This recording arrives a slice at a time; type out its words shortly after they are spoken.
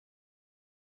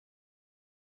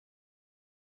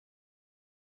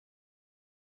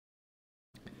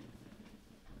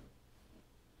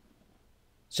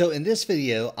So in this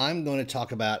video, I'm going to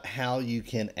talk about how you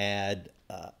can add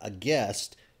a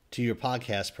guest to your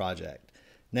podcast project.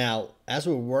 Now, as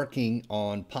we're working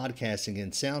on podcasting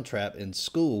in Soundtrap in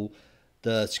school,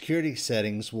 the security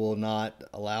settings will not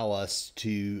allow us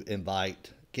to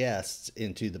invite guests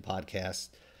into the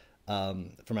podcast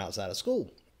from outside of school,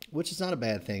 which is not a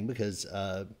bad thing because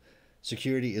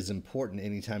security is important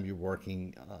anytime you're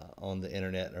working on the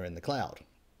internet or in the cloud.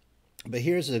 But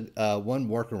here's one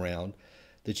workaround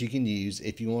that you can use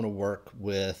if you want to work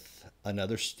with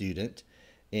another student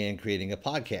in creating a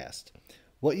podcast.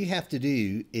 What you have to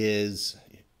do is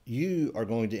you are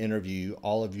going to interview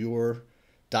all of your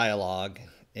dialogue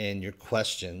and your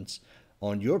questions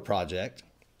on your project.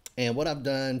 And what I've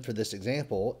done for this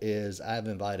example is I've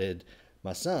invited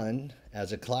my son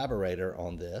as a collaborator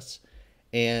on this,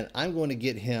 and I'm going to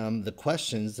get him the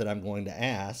questions that I'm going to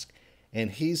ask,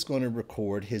 and he's going to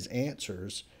record his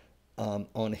answers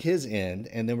on his end,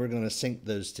 and then we're going to sync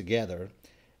those together,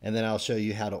 and then I'll show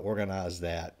you how to organize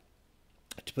that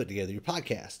to put together your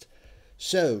podcast.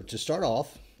 So to start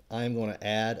off, I'm going to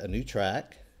add a new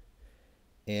track,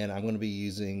 and I'm going to be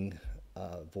using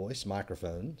voice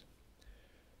microphone,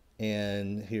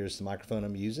 and here's the microphone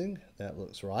I'm using. That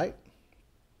looks right.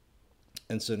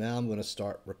 And so now I'm going to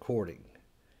start recording.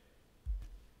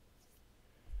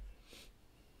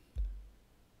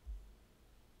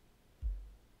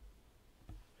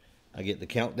 I get the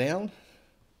countdown.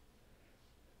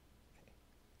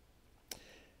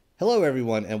 Hello,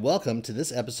 everyone, and welcome to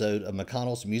this episode of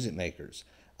McConnell's Music Makers.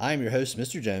 I am your host,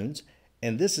 Mr. Jones,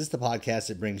 and this is the podcast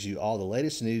that brings you all the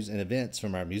latest news and events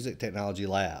from our music technology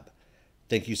lab.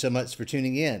 Thank you so much for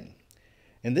tuning in.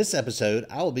 In this episode,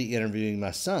 I will be interviewing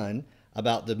my son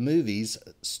about the movies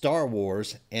Star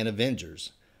Wars and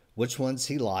Avengers, which ones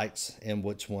he likes and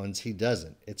which ones he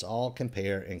doesn't. It's all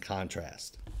compare and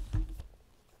contrast.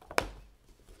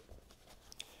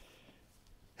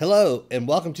 Hello, and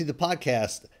welcome to the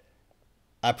podcast.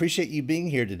 I appreciate you being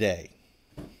here today.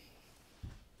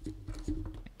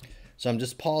 So I'm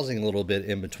just pausing a little bit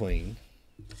in between.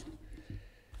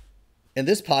 In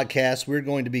this podcast, we're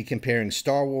going to be comparing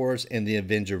Star Wars and the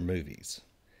Avenger movies.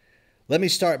 Let me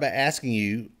start by asking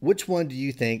you, which one do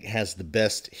you think has the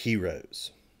best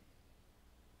heroes?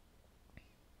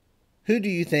 Who do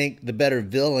you think the better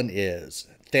villain is,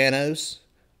 Thanos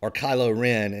or Kylo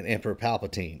Ren and Emperor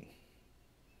Palpatine?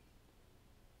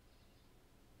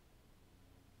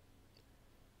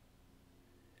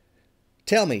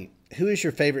 Tell me, who is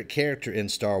your favorite character in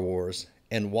Star Wars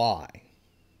and why?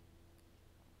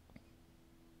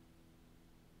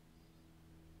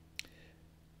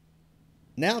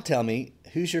 Now tell me,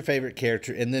 who's your favorite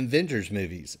character in the Avengers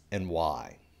movies and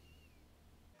why?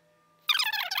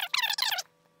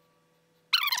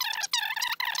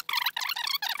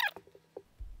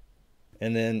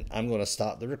 And then I'm going to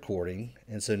stop the recording.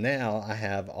 And so now I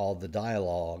have all the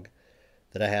dialogue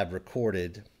that I have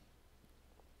recorded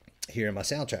here in my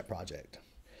Soundtrap project.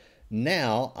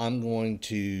 Now I'm going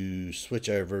to switch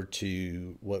over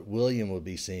to what William will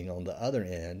be seeing on the other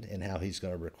end and how he's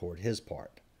going to record his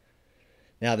part.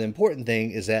 Now the important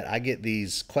thing is that I get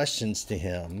these questions to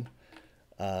him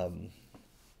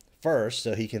first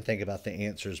so he can think about the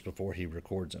answers before he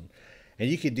records them. And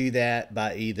you could do that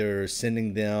by either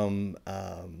sending them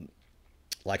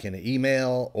like in an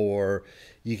email, or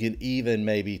you can even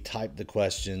maybe type the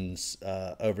questions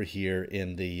over here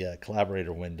in the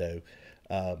collaborator window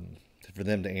for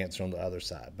them to answer on the other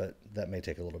side, but that may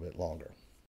take a little bit longer.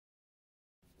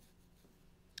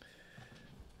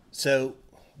 So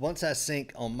once I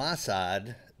sync on my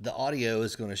side, the audio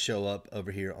is going to show up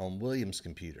over here on William's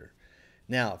computer.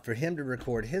 Now, for him to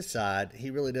record his side,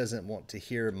 he really doesn't want to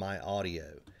hear my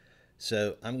audio.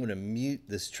 So I'm going to mute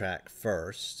this track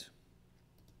first.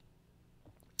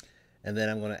 And then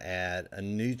I'm going to add a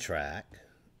new track,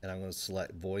 and I'm going to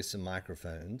select voice and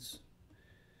microphones.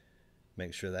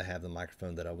 Make sure that I have the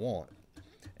microphone that I want.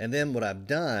 And then what I've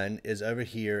done is over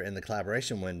here in the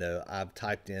collaboration window, I've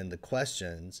typed in the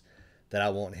questions that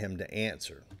I want him to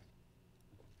answer.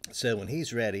 So when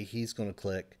he's ready, he's going to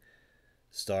click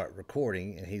start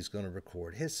recording, and he's going to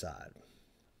record his side.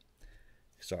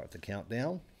 Start with the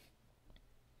countdown.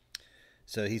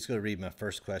 So he's going to read my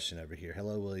first question over here.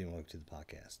 Hello, William. Welcome to the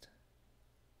podcast.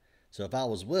 So if I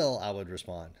was Will, I would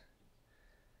respond,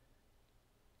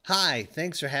 "Hi,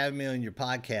 thanks for having me on your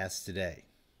podcast today."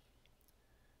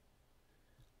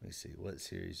 Let me see, what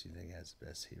series do you think has the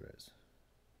best heroes?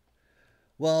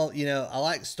 Well, I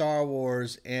like Star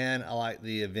Wars and I like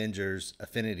the Avengers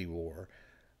Affinity War.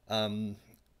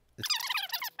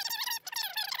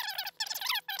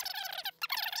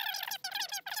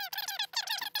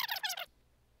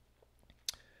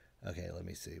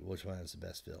 me see. Which one is the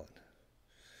best villain?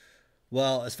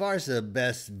 Well, as far as the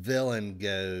best villain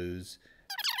goes,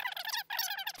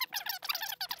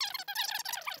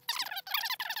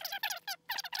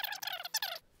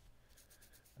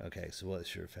 okay, so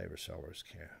what's your favorite Star Wars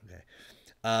character?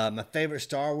 Okay. My favorite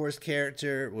Star Wars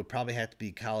character would probably have to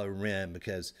be Kylo Ren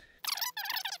because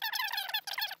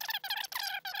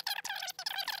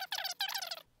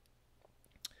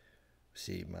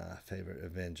see my favorite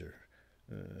Avenger.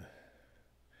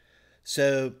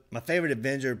 So my favorite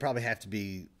Avenger would probably have to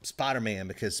be Spider-Man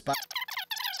because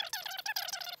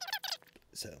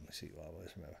so let me see what I always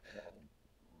remember.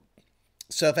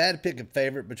 So if I had to pick a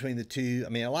favorite between the two, I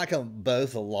mean I like them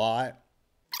both a lot.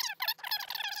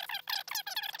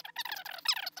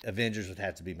 Avengers would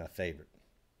have to be my favorite.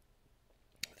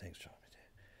 Thanks, Charlie.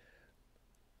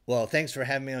 Well, thanks for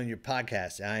having me on your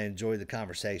podcast. I enjoyed the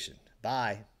conversation.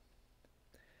 Bye.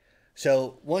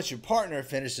 So once your partner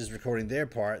finishes recording their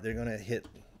part, they're going to hit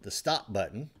the stop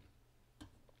button.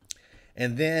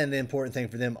 And then the important thing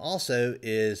for them also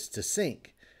is to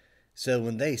sync. So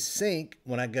when they sync,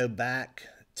 when I go back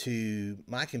to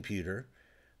my computer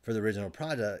for the original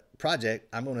project,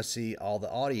 I'm going to see all the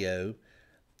audio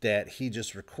that he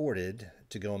just recorded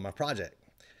to go on my project.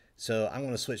 So I'm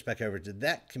going to switch back over to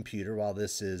that computer while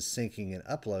this is syncing and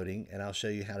uploading, and I'll show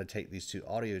you how to take these two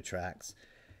audio tracks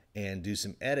and do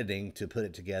some editing to put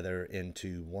it together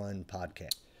into one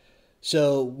podcast.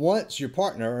 So once your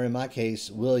partner, or in my case,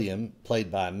 William,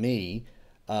 played by me,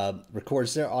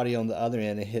 records their audio on the other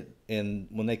end and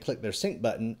when they click their sync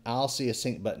button, I'll see a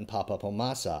sync button pop up on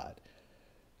my side.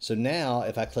 So now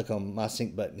if I click on my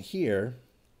sync button here,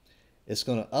 it's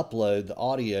going to upload the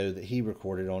audio that he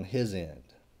recorded on his end.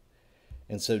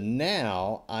 And so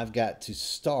now I've got to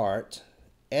start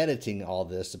editing all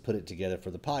this to put it together for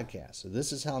the podcast. So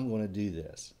this is how I'm going to do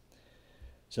this.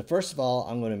 So first of all,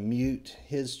 I'm going to mute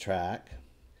his track,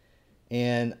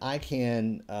 and I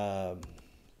can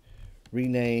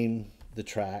rename the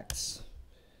tracks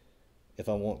if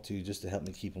I want to, just to help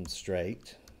me keep them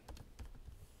straight.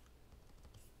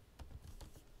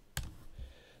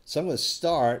 So I'm going to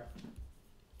start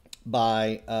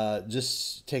by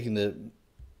just taking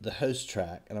the host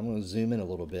track, and I'm going to zoom in a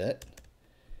little bit,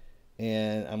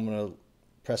 and I'm going to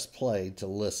press play to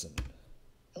listen.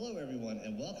 Hello everyone,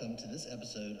 and welcome to this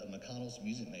episode of McConnell's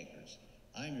Music Makers.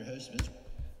 I am your host, Mr.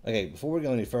 Okay, before we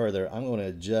go any further, I'm going to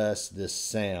adjust this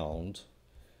sound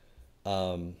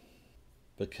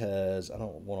because I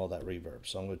don't want all that reverb.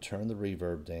 So I'm going to turn the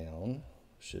reverb down.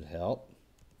 Should help.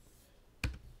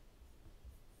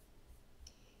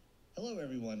 Hello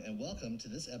everyone, and welcome to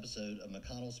this episode of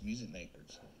McConnell's Music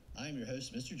Makers. I am your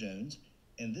host, Mr. Jones,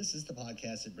 and this is the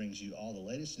podcast that brings you all the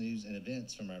latest news and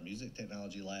events from our Music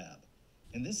Technology Lab.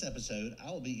 In this episode, I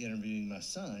will be interviewing my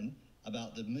son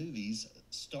about the movies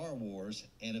Star Wars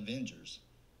and Avengers,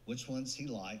 which ones he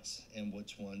likes and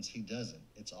which ones he doesn't.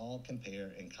 It's all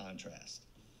compare and contrast.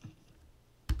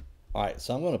 All right,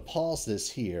 so I'm going to pause this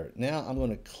here. Now I'm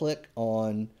going to click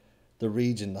on the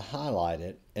region to highlight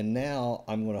it, and now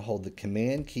I'm going to hold the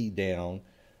command key down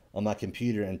on my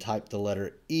computer and type the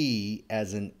letter E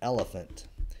as in elephant.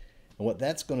 And what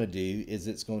that's going to do is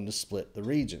it's going to split the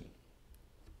region.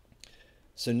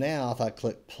 So now if I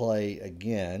click play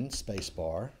again,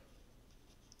 spacebar.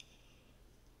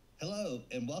 Hello,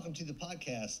 and welcome to the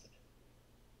podcast.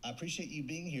 I appreciate you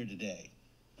being here today.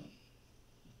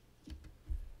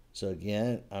 So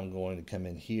again, I'm going to come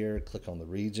in here, click on the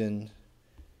region,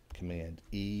 command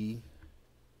E.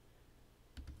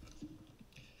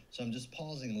 So I'm just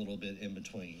pausing a little bit in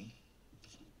between.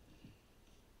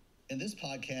 In this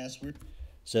podcast,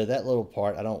 So that little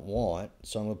part I don't want,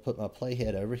 so I'm going to put my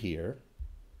playhead over here,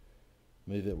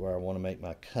 move it where I want to make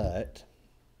my cut.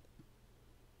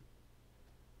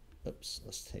 Oops,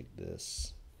 let's take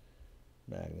this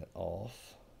magnet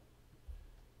off.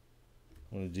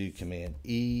 I'm going to do command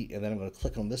E, and then I'm going to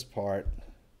click on this part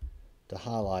to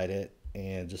highlight it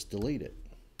and just delete it.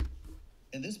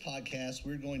 In this podcast,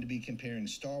 we're going to be comparing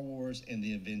Star Wars and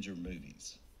the Avenger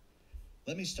movies.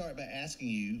 Let me start by asking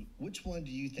you, which one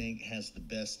do you think has the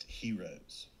best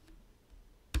heroes?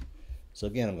 So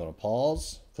again, I'm going to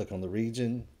pause, click on the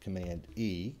region, command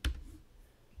E.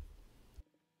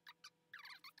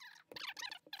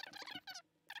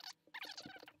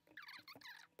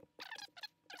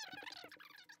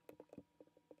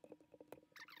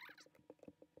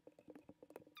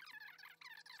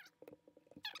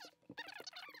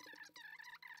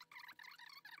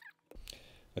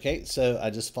 Okay, so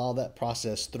I just followed that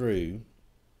process through.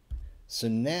 So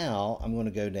now I'm going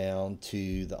to go down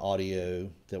to the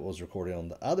audio that was recorded on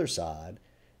the other side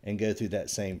and go through that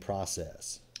same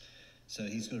process. So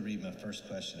he's going to read my first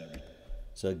question over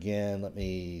So again, let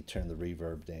me turn the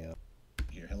reverb down.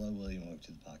 here. Hello, William. Welcome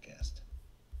to the podcast.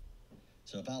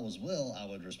 So if I was Will, I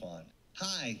would respond,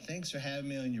 "Hi, thanks for having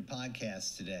me on your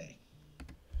podcast today."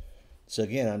 So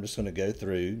again, I'm just going to go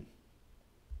through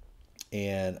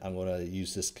and I'm going to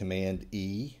use this Command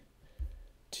E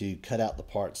to cut out the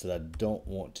parts that I don't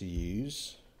want to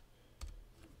use.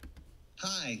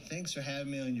 "Hi, thanks for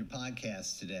having me on your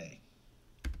podcast today."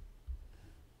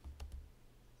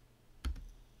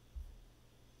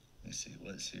 Let's see,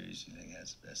 what series do you think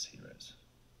has the best heroes?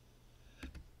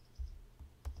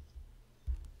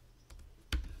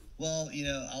 Well,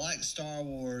 I like Star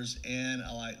Wars and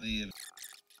I like the...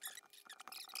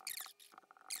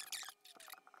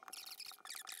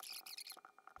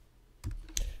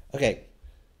 Okay,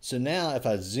 so now if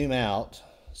I zoom out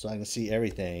so I can see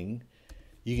everything,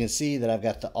 you can see that I've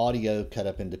got the audio cut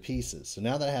up into pieces. So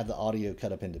now that I have the audio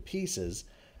cut up into pieces,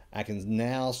 I can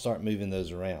now start moving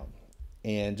those around.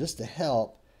 And just to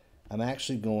help, I'm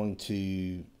actually going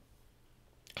to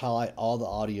highlight all the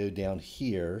audio down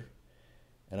here,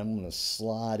 and I'm going to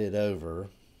slide it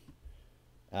over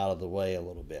out of the way a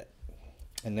little bit.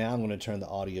 And now I'm going to turn the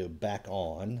audio back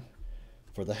on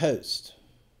for the host.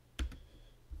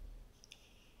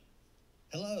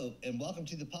 Hello, and welcome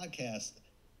to the podcast.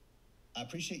 I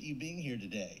appreciate you being here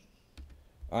today.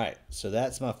 All right, so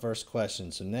that's my first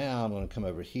question. So now I'm going to come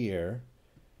over here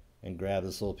and grab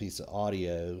this little piece of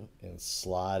audio and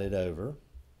slide it over.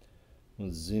 I'm going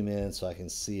to zoom in so I can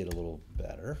see it a little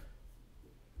better.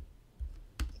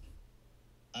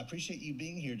 I appreciate you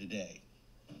being here today.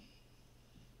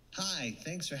 Hi,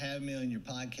 thanks for having me on your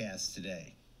podcast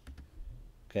today.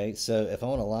 Okay, so if I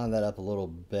want to line that up a little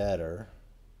better,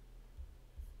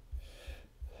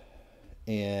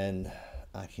 and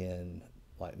I can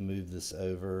move this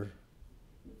over.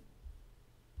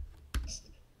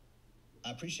 I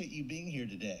appreciate you being here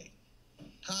today.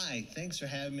 Hi, thanks for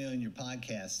having me on your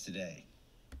podcast today.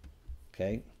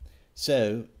 Okay,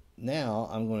 so now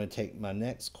I'm going to take my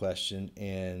next question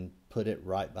and put it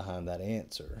right behind that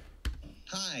answer.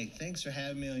 Hi, thanks for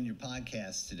having me on your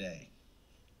podcast today.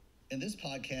 In this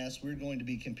podcast, we're going to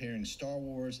be comparing Star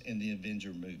Wars and the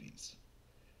Avenger movies.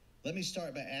 Let me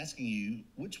start by asking you,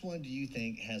 which one do you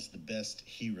think has the best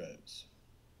heroes?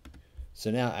 So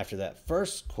now after that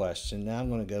first question, now I'm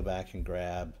going to go back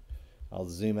and I'll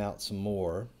zoom out some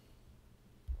more.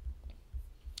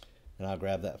 And I'll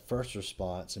grab that first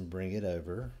response and bring it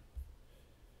over.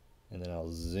 And then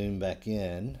I'll zoom back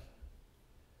in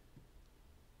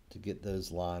to get those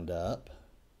lined up.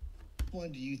 Which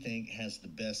one do you think has the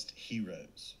best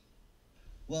heroes?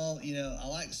 Well, I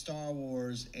like Star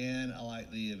Wars and I like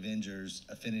the Avengers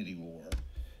Affinity War.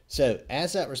 So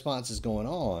as that response is going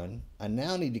on, I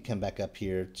now need to come back up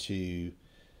here to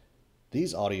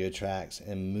these audio tracks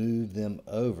and move them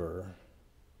over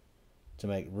to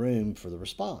make room for the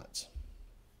response.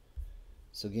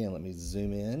 So again, let me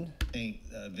zoom in. I think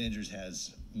Avengers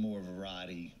has more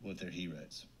variety with their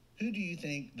heroes. Who do you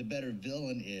think the better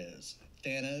villain is,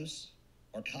 Thanos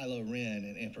or Kylo Ren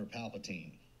and Emperor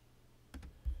Palpatine?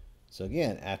 So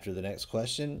again, after the next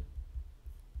question,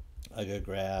 I go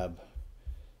grab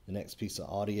the next piece of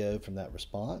audio from that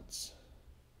response.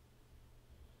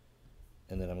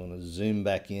 And then I'm going to zoom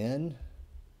back in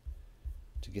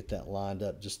to get that lined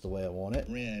up just the way I want it.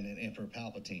 Ren and Emperor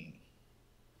Palpatine.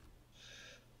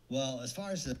 Well, as far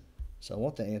as So I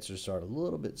want the answer to start a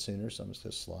little bit sooner, so I'm just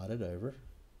going to slide it over.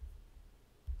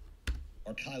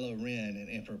 Or Kylo Ren and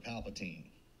Emperor Palpatine.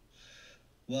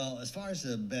 Well, as far as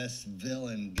the best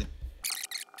villain...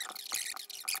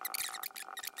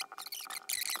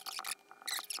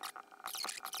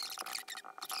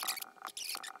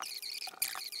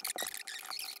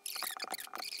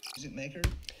 music maker.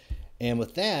 And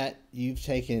with that, you've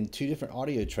taken two different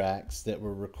audio tracks that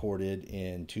were recorded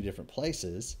in two different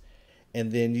places,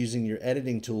 and then using your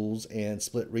editing tools and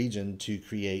split region to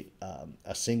create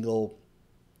a single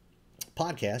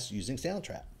podcast using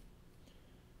Soundtrap.